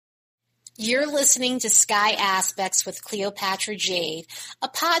You're listening to Sky Aspects with Cleopatra Jade, a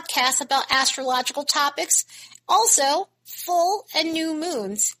podcast about astrological topics, also full and new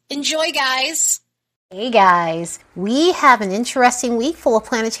moons. Enjoy, guys! Hey guys, we have an interesting week full of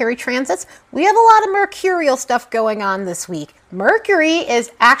planetary transits. We have a lot of mercurial stuff going on this week. Mercury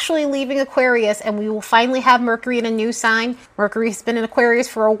is actually leaving Aquarius, and we will finally have Mercury in a new sign. Mercury's been in Aquarius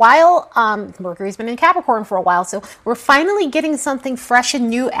for a while. Mercury's been in Capricorn for a while, so we're finally getting something fresh and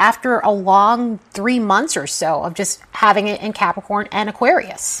new after a long 3 months or so of just having it in Capricorn and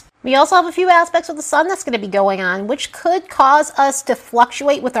Aquarius. We also have a few aspects of the sun that's going to be going on, which could cause us to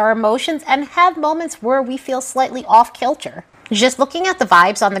fluctuate with our emotions and have moments where we feel slightly off kilter. Just looking at the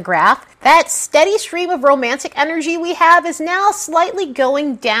vibes on the graph, that steady stream of romantic energy we have is now slightly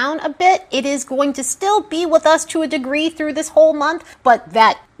going down a bit. It is going to still be with us to a degree through this whole month, but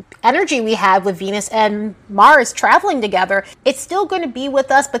that energy we have with Venus and Mars traveling together, it's still going to be with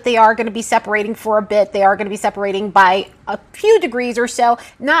us, but they are going to be separating for a bit. They are going to be separating by a few degrees or so,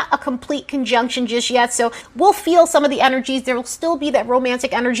 not a complete conjunction just yet. So we'll feel some of the energies. There will still be that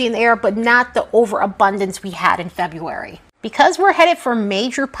romantic energy in the air, but not the overabundance we had in February. Because we're headed for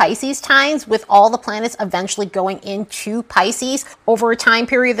major Pisces times, with all the planets eventually going into Pisces over a time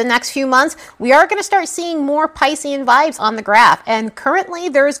period the next few months, we are going to start seeing more Piscean vibes on the graph. And currently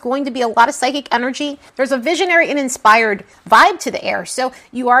there's going to be a lot of psychic energy. There's a visionary and inspired vibe to the air. So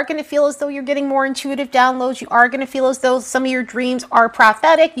you are going to feel as though you're getting more intuitive downloads. You are going to feel as though some of your dreams are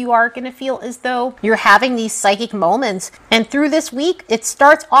prophetic. You are going to feel as though you're having these psychic moments. And through this week, it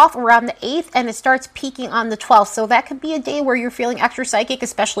starts off around the 8th and it starts peaking on the 12th. So that could be a day where you're feeling extra psychic,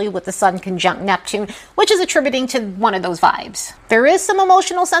 especially with the Sun conjunct Neptune, which is attributing to one of those vibes. There is some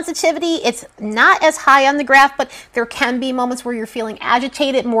emotional sensitivity. It's not as high on the graph, but there can be moments where you're feeling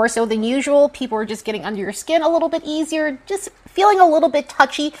agitated more so than usual. People are just getting under your skin a little bit easier, just feeling a little bit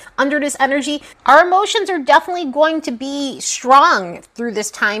touchy under this energy. Our emotions are definitely going to be strong through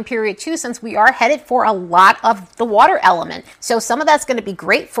this time period too, since we are headed for a lot of the water element. So some of that's going to be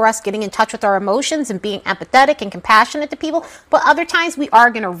great for us getting in touch with our emotions and being empathetic and compassionate to people, but other times we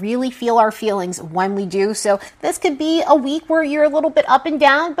are going to really feel our feelings when we do. So this could be a week where you're a little bit up and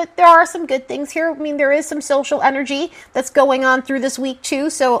down, but there are some good things here. I mean, there is some social energy that's going on through this week too.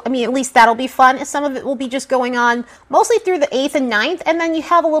 So, I mean, at least that'll be fun. And some of it will be just going on mostly through the 8th and 9th, and then you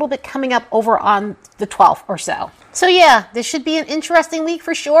have a little bit coming up over on the 12th or so. So yeah, this should be an interesting week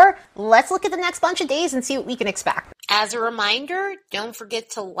for sure. Let's look at the next bunch of days and see what we can expect. As a reminder, don't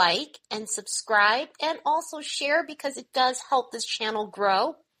forget to like and subscribe and also share, because it does help this channel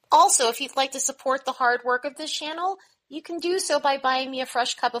grow. Also, if you'd like to support the hard work of this channel, you can do so by buying me a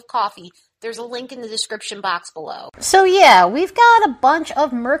fresh cup of coffee. There's a link in the description box below. So yeah, we've got a bunch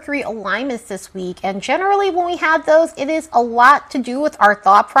of Mercury alignments this week, and generally when we have those, it is a lot to do with our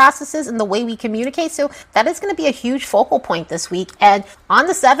thought processes and the way we communicate. So that is going to be a huge focal point this week. And on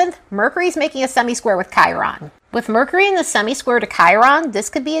the 7th, Mercury's making a semi-square with Chiron. With Mercury in the semi-square to Chiron, this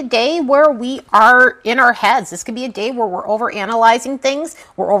could be a day where we are in our heads. This could be a day where we're overanalyzing things,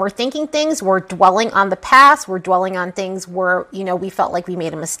 we're overthinking things, we're dwelling on the past, we're dwelling on things where, we felt like we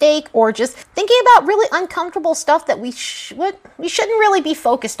made a mistake, or just thinking about really uncomfortable stuff that we shouldn't really be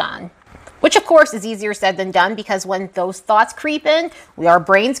focused on. Which, of course, is easier said than done, because when those thoughts creep in, our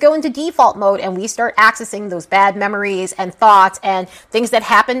brains go into default mode and we start accessing those bad memories and thoughts and things that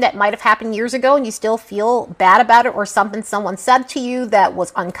happened that might have happened years ago, and you still feel bad about it, or something someone said to you that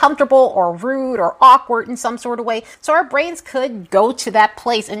was uncomfortable or rude or awkward in some sort of way. So our brains could go to that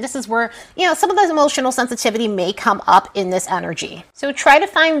place, and this is where, some of those emotional sensitivity may come up in this energy. So try to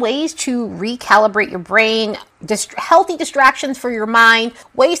find ways to recalibrate your brain, healthy distractions for your mind,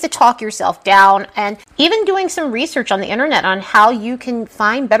 ways to talk yourself down, and even doing some research on the internet on how you can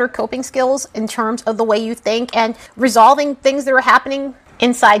find better coping skills in terms of the way you think and resolving things that are happening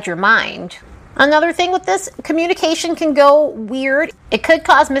inside your mind. Another thing with this, communication can go weird. It could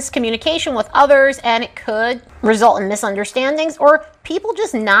cause miscommunication with others, and it could result in misunderstandings or people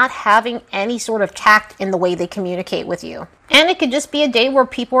just not having any sort of tact in the way they communicate with you. And it could just be a day where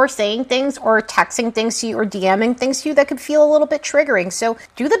people are saying things or texting things to you or DMing things to you that could feel a little bit triggering. So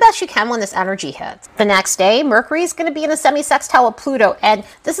do the best you can when this energy hits. The next day, Mercury is going to be in a semi-sextile with Pluto, and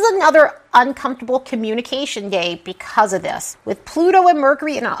this is another uncomfortable communication day because of this. With Pluto and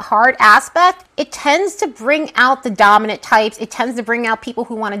Mercury in a hard aspect, it tends to bring out the dominant types. It tends to bring out people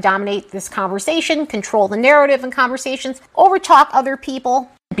who want to dominate this conversation, control the narrative in conversations, overtalk other people,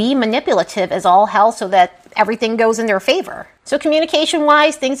 be manipulative as all hell so that everything goes in their favor. So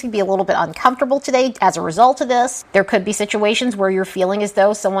communication-wise, things can be a little bit uncomfortable today as a result of this. There could be situations where you're feeling as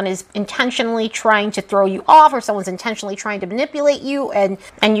though someone is intentionally trying to throw you off or someone's intentionally trying to manipulate you, and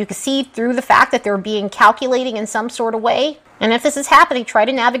you can see through the fact that they're being calculating in some sort of way. And if this is happening, try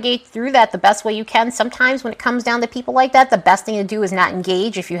to navigate through that the best way you can. Sometimes when it comes down to people like that, the best thing to do is not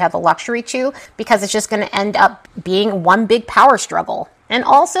engage if you have the luxury to, because it's just going to end up being one big power struggle. And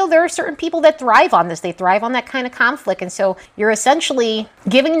also, there are certain people that thrive on this. They thrive on that kind of conflict. And so you're essentially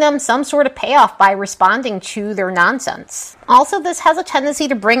giving them some sort of payoff by responding to their nonsense. Also, this has a tendency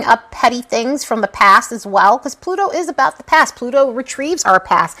to bring up petty things from the past as well, because Pluto is about the past. Pluto retrieves our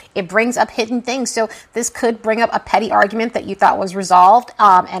past. It brings up hidden things. So this could bring up a petty argument that you thought was resolved,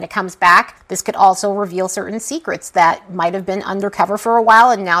 and it comes back. This could also reveal certain secrets that might have been undercover for a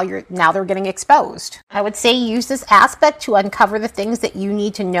while, and now they're getting exposed. I would say use this aspect to uncover the things that you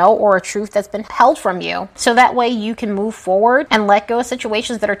need to know, or a truth that's been held from you, so that way you can move forward and let go of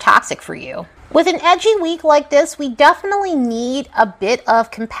situations that are toxic for you. With an edgy week like this, we definitely need a bit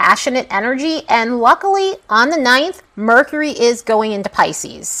of compassionate energy, and luckily on the 9th, Mercury is going into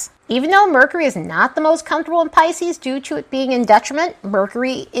Pisces. Even though Mercury is not the most comfortable in Pisces due to it being in detriment,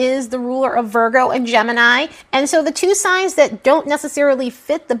 Mercury is the ruler of Virgo and Gemini. And so the two signs that don't necessarily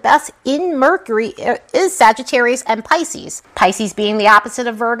fit the best in Mercury is Sagittarius and Pisces. Pisces being the opposite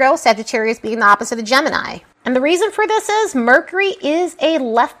of Virgo, Sagittarius being the opposite of Gemini. And the reason for this is Mercury is a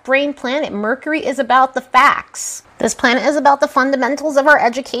left brain planet. Mercury is about the facts. This planet is about the fundamentals of our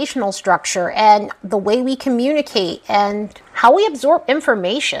educational structure and the way we communicate and how we absorb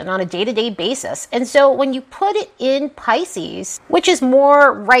information on a day-to-day basis. And so when you put it in Pisces, which is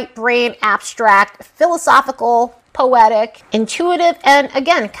more right brain, abstract, philosophical, poetic, intuitive, and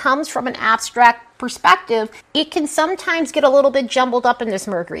again, comes from an abstract perspective, it can sometimes get a little bit jumbled up in this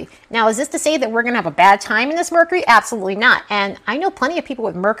Mercury. Now, is this to say that we're going to have a bad time in this Mercury? Absolutely not. And I know plenty of people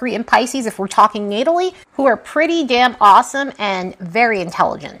with Mercury in Pisces, if we're talking natally, who are pretty damn awesome and very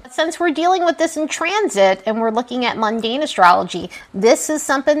intelligent. Since we're dealing with this in transit and we're looking at mundane astrology, this is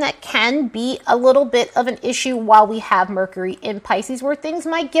something that can be a little bit of an issue while we have Mercury in Pisces, where things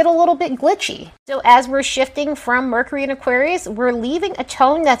might get a little bit glitchy. So as we're shifting from Mercury in Aquarius, we're leaving a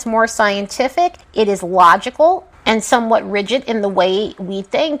tone that's more scientific. It is logical and somewhat rigid in the way we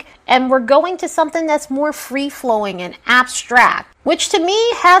think, and we're going to something that's more free-flowing and abstract, which to me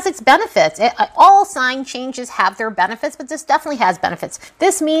has its benefits. All sign changes have their benefits, but this definitely has benefits.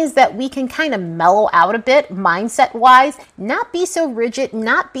 This means that we can kind of mellow out a bit mindset-wise, not be so rigid,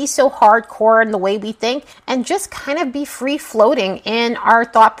 not be so hardcore in the way we think, and just kind of be free-floating in our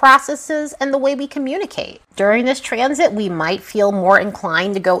thought processes and the way we communicate. During this transit, we might feel more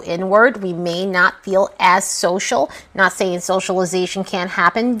inclined to go inward. We may not feel as social. Not saying socialization can't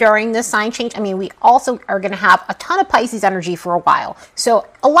happen during this sign change. I mean, we also are going to have a ton of Pisces energy for a while. So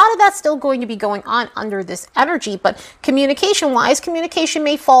a lot of that's still going to be going on under this energy, but communication-wise, communication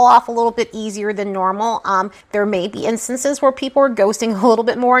may fall off a little bit easier than normal. There may be instances where people are ghosting a little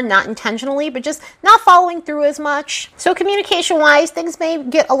bit more, not intentionally, but just not following through as much. So communication-wise, things may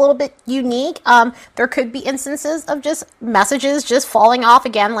get a little bit unique. There could be instances of just messages just falling off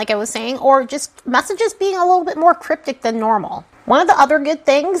again, like I was saying, or just messages being a little bit more cryptic than normal. One of the other good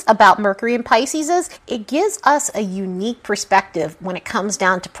things about Mercury in Pisces is it gives us a unique perspective when it comes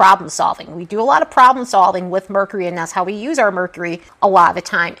down to problem solving. We do a lot of problem solving with Mercury, and that's how we use our Mercury a lot of the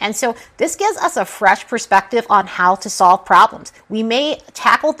time. And so this gives us a fresh perspective on how to solve problems. We may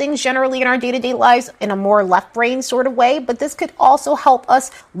tackle things generally in our day-to-day lives in a more left brain sort of way, but this could also help us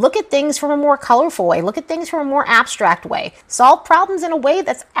look at things from a more colorful way, look at things from a more abstract way, solve problems in a way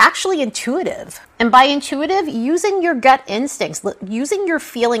that's actually intuitive. And by intuitive, using your gut instincts, using your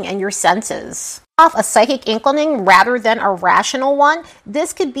feeling and your senses. Off a psychic inclining rather than a rational one,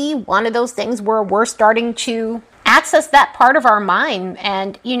 this could be one of those things where we're starting to access that part of our mind,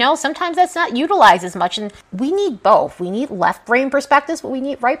 and sometimes that's not utilized as much, and we need both. We need left brain perspectives, but we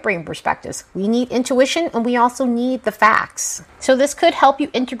need right brain perspectives. We need intuition, and we also need the facts. So this could help you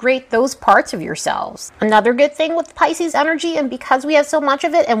integrate those parts of yourselves. Another good thing with Pisces energy, and because we have so much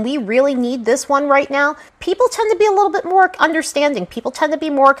of it and we really need this one right now, people tend to be a little bit more understanding. People tend to be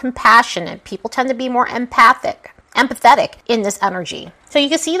more compassionate. People tend to be more empathetic in this energy. So you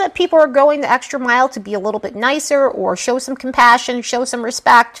can see that people are going the extra mile to be a little bit nicer or show some compassion, show some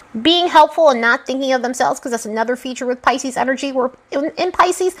respect, being helpful and not thinking of themselves, because that's another feature with Pisces energy, where in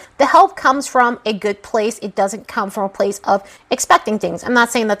Pisces, the help comes from a good place. It doesn't come from a place of expecting things. I'm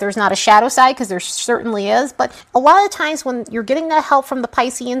not saying that there's not a shadow side, because there certainly is, but a lot of times when you're getting that help from the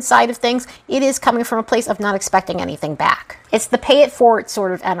Piscean side of things, it is coming from a place of not expecting anything back. It's the pay it forward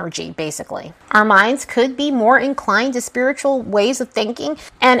sort of energy, basically. Our minds could be more inclined to spiritual ways of thinking.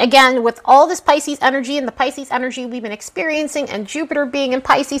 And again, with all this Pisces energy and the Pisces energy we've been experiencing and Jupiter being in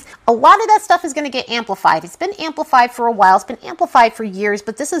Pisces, a lot of that stuff is going to get amplified. It's been amplified for a while. It's been amplified for years,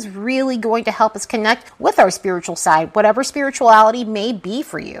 but this is really going to help us connect with our spiritual side, whatever spirituality may be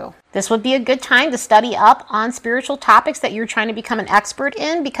for you. This would be a good time to study up on spiritual topics that you're trying to become an expert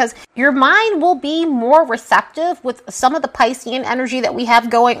in, because your mind will be more receptive with some of the Piscean energy that we have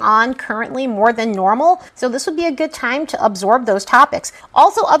going on currently more than normal. So this would be a good time to absorb those topics.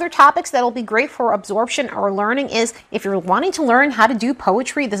 Also, other topics that will be great for absorption or learning is if you're wanting to learn how to do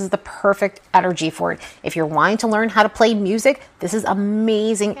poetry, this is the perfect energy for it. If you're wanting to learn how to play music, this is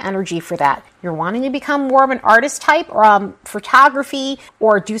amazing energy for that. You're wanting to become more of an artist type, or photography,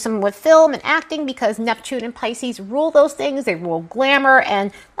 or do some with film and acting, because Neptune and Pisces rule those things. They rule glamour,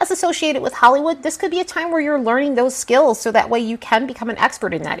 and that's associated with Hollywood. This could be a time where you're learning those skills so that way you can become an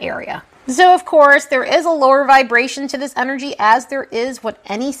expert in that area. So, of course, there is a lower vibration to this energy, as there is when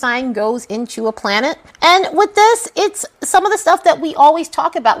any sign goes into a planet. And with this, it's some of the stuff that we always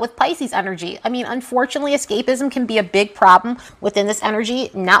talk about with Pisces energy. I mean, unfortunately, escapism can be a big problem within this energy,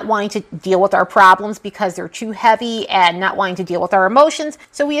 not wanting to deal with our problems because they're too heavy and not wanting to deal with our emotions.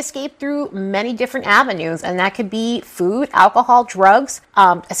 So we escape through many different avenues, and that could be food, alcohol, drugs,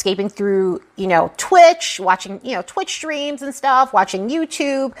 escaping through, Twitch, watching, Twitch streams and stuff, watching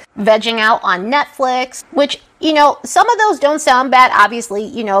YouTube, vegging out on Netflix, which, some of those don't sound bad. Obviously,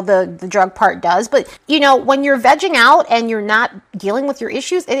 the drug part does. But, when you're vegging out and you're not dealing with your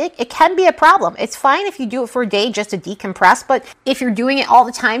issues, it can be a problem. It's fine if you do it for a day just to decompress. But if you're doing it all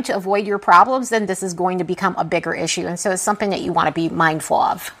the time to avoid your problems, then this is going to become a bigger issue. And so it's something that you want to be mindful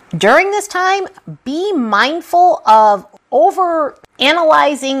of. During this time, be mindful of over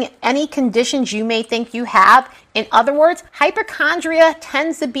analyzing any conditions you may think you have. In other words, hypochondria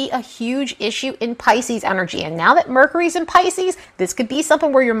tends to be a huge issue in Pisces energy. And now that Mercury's in Pisces, this could be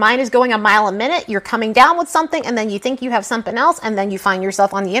something where your mind is going a mile a minute. You're coming down with something, and then you think you have something else, and then you find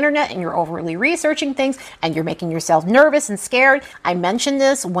yourself on the internet and you're overly researching things and you're making yourself nervous and scared. I mentioned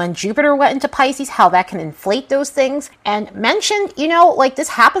this when Jupiter went into Pisces, how that can inflate those things, and mentioned, this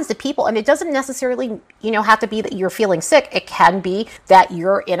happens to people, and it doesn't necessarily, have to be that you're feeling sick. It can be that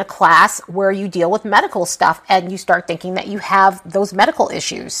you're in a class where you deal with medical stuff and you start thinking that you have those medical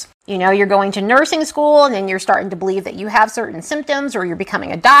issues. You're going to nursing school, and then you're starting to believe that you have certain symptoms, or you're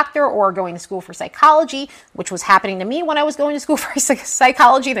becoming a doctor, or going to school for psychology, which was happening to me when I was going to school for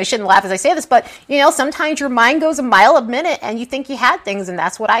psychology. And I shouldn't laugh as I say this, but, sometimes your mind goes a mile a minute and you think you had things. And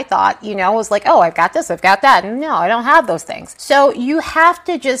that's what I thought, it was like, oh, I've got this, I've got that. And no, I don't have those things. So you have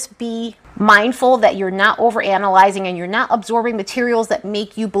to just be mindful that you're not overanalyzing and you're not absorbing materials that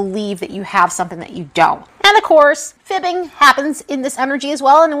make you believe that you have something that you don't. And of course, fibbing happens in this energy as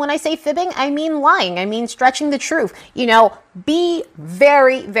well. And when I say fibbing, I mean lying. I mean stretching the truth. Be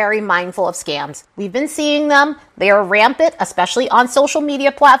very, very mindful of scams. We've been seeing them. They are rampant, especially on social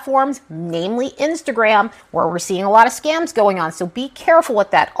media platforms, namely Instagram, where we're seeing a lot of scams going on. So be careful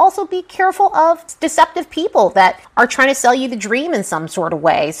with that. Also be careful of deceptive people that are trying to sell you the dream in some sort of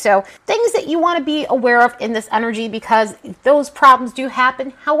way. So things that you want to be aware of in this energy, because those problems do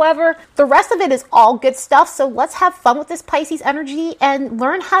happen. However, the rest of it is all good stuff. So let's have fun with this Pisces energy and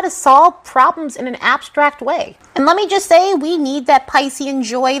learn how to solve problems in an abstract way. And let me just say, we need that Piscean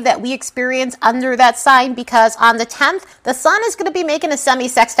joy that we experience under that sign, because on the 10th, the sun is going to be making a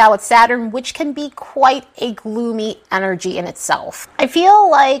semi-sextile with Saturn, which can be quite a gloomy energy in itself. I feel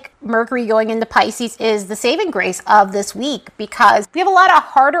like Mercury going into Pisces is the saving grace of this week, because we have a lot of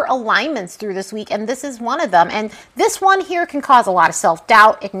harder alignments through this week, and this is one of them. And this one here can cause a lot of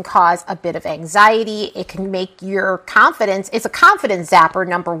self-doubt. It can cause a bit of anxiety. It can make your confidence, it's a confidence zapper,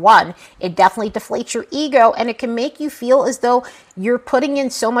 number one. It definitely deflates your ego, and it can make you feel as though you're putting in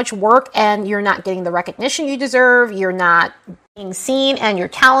so much work and you're not getting the recognition you deserve. You're not being seen, and your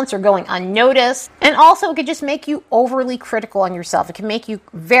talents are going unnoticed. And also, it could just make you overly critical on yourself. It can make you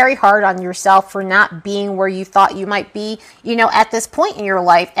very hard on yourself for not being where you thought you might be, at this point in your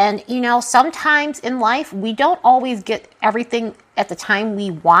life. And, sometimes in life, we don't always get everything at the time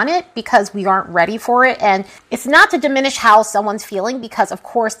we want it because we aren't ready for it. And it's not to diminish how someone's feeling, because of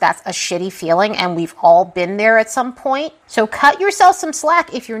course that's a shitty feeling and we've all been there at some point. So cut yourself some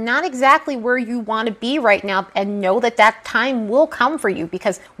slack if you're not exactly where you want to be right now, and know that that time will come for you,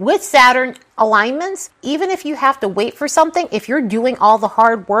 because with Saturn alignments, even if you have to wait for something, if you're doing all the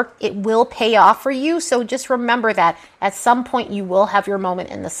hard work, it will pay off for you. So just remember that at some point you will have your moment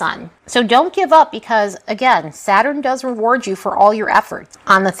in the sun. So don't give up, because again, Saturn does reward you for all your efforts.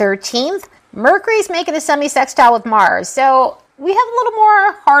 On the 13th, Mercury's making a semi-sextile with Mars. So we have a little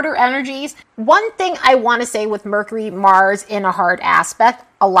more harder energies. One thing I want to say with Mercury, Mars in a hard aspect,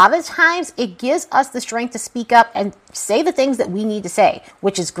 a lot of times it gives us the strength to speak up and say the things that we need to say,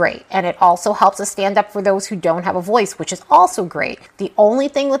 which is great. And it also helps us stand up for those who don't have a voice, which is also great. The only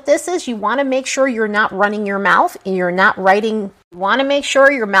thing with this is you want to make sure you're not running your mouth and you're not writing. You want to make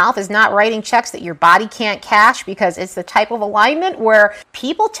sure your mouth is not writing checks that your body can't cash, because it's the type of alignment where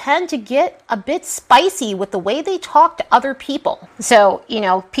people tend to get a bit spicy with the way they talk to other people. So,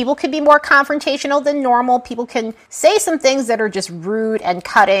 people could be more confrontational than normal. People can say some things that are just rude and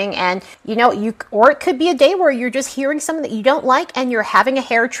cutting, and or it could be a day where you're just hearing something that you don't like and you're having a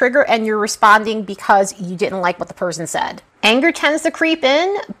hair trigger and you're responding because you didn't like what the person said. Anger tends to creep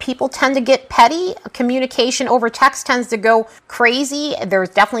in. People tend to get petty. Communication over text tends to go crazy. There's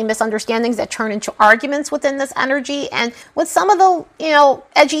definitely misunderstandings that turn into arguments within this energy. And with some of the,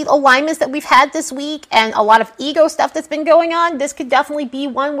 edgy alignments that we've had this week and a lot of ego stuff that's been going on, this could definitely be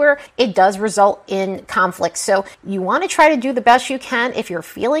one where it does result in conflict. So you want to try to do the best you can. If you're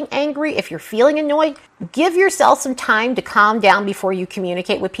feeling angry, if you're feeling annoyed, give yourself some time to calm down before you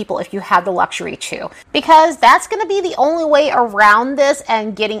communicate with people if you have the luxury to, because that's going to be the only way around this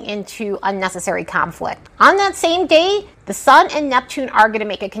and getting into unnecessary conflict. On that same day, the Sun and Neptune are going to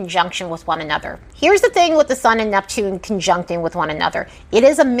make a conjunction with one another. Here's the thing with the Sun and Neptune conjuncting with one another. It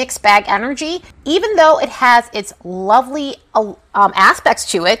is a mixed bag energy, even though it has its lovely aspects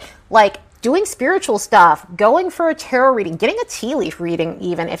to it, like doing spiritual stuff, going for a tarot reading, getting a tea leaf reading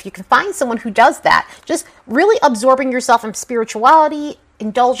even, if you can find someone who does that. Just really absorbing yourself in spirituality,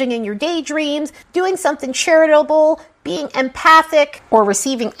 indulging in your daydreams, doing something charitable, being empathic or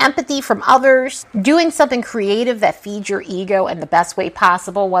receiving empathy from others, doing something creative that feeds your ego in the best way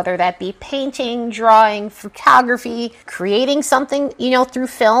possible, whether that be painting, drawing, photography, creating something, through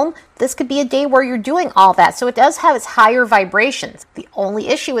film. This could be a day where you're doing all that. So it does have its higher vibrations. The only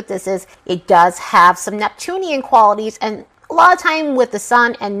issue with this is it does have some Neptunian qualities, and a lot of time with the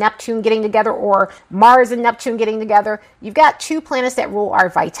Sun and Neptune getting together, or Mars and Neptune getting together, you've got two planets that rule our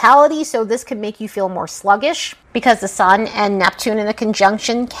vitality, so this can make you feel more sluggish, because the Sun and Neptune in a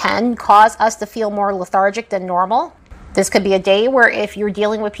conjunction can cause us to feel more lethargic than normal. This could be a day where if you're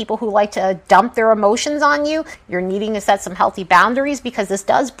dealing with people who like to dump their emotions on you, you're needing to set some healthy boundaries, because this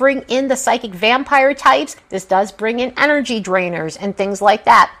does bring in the psychic vampire types. This does bring in energy drainers and things like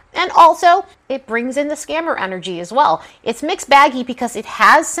that. And also, it brings in the scammer energy as well. It's mixed baggy because it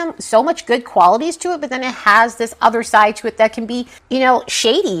has so much good qualities to it, but then it has this other side to it that can be,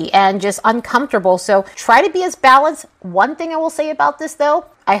 shady and just uncomfortable. So try to be as balanced. One thing I will say about this, though,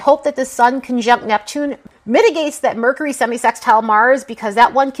 I hope that the Sun conjunct Neptune mitigates that Mercury semi-sextile Mars, because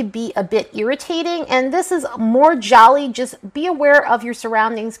that one can be a bit irritating. And this is more jolly. Just be aware of your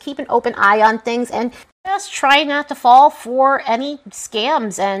surroundings. Keep an open eye on things, and just try not to fall for any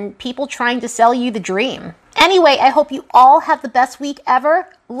scams and people trying to sell you the dream. Anyway, I hope you all have the best week ever.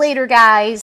 Later, guys.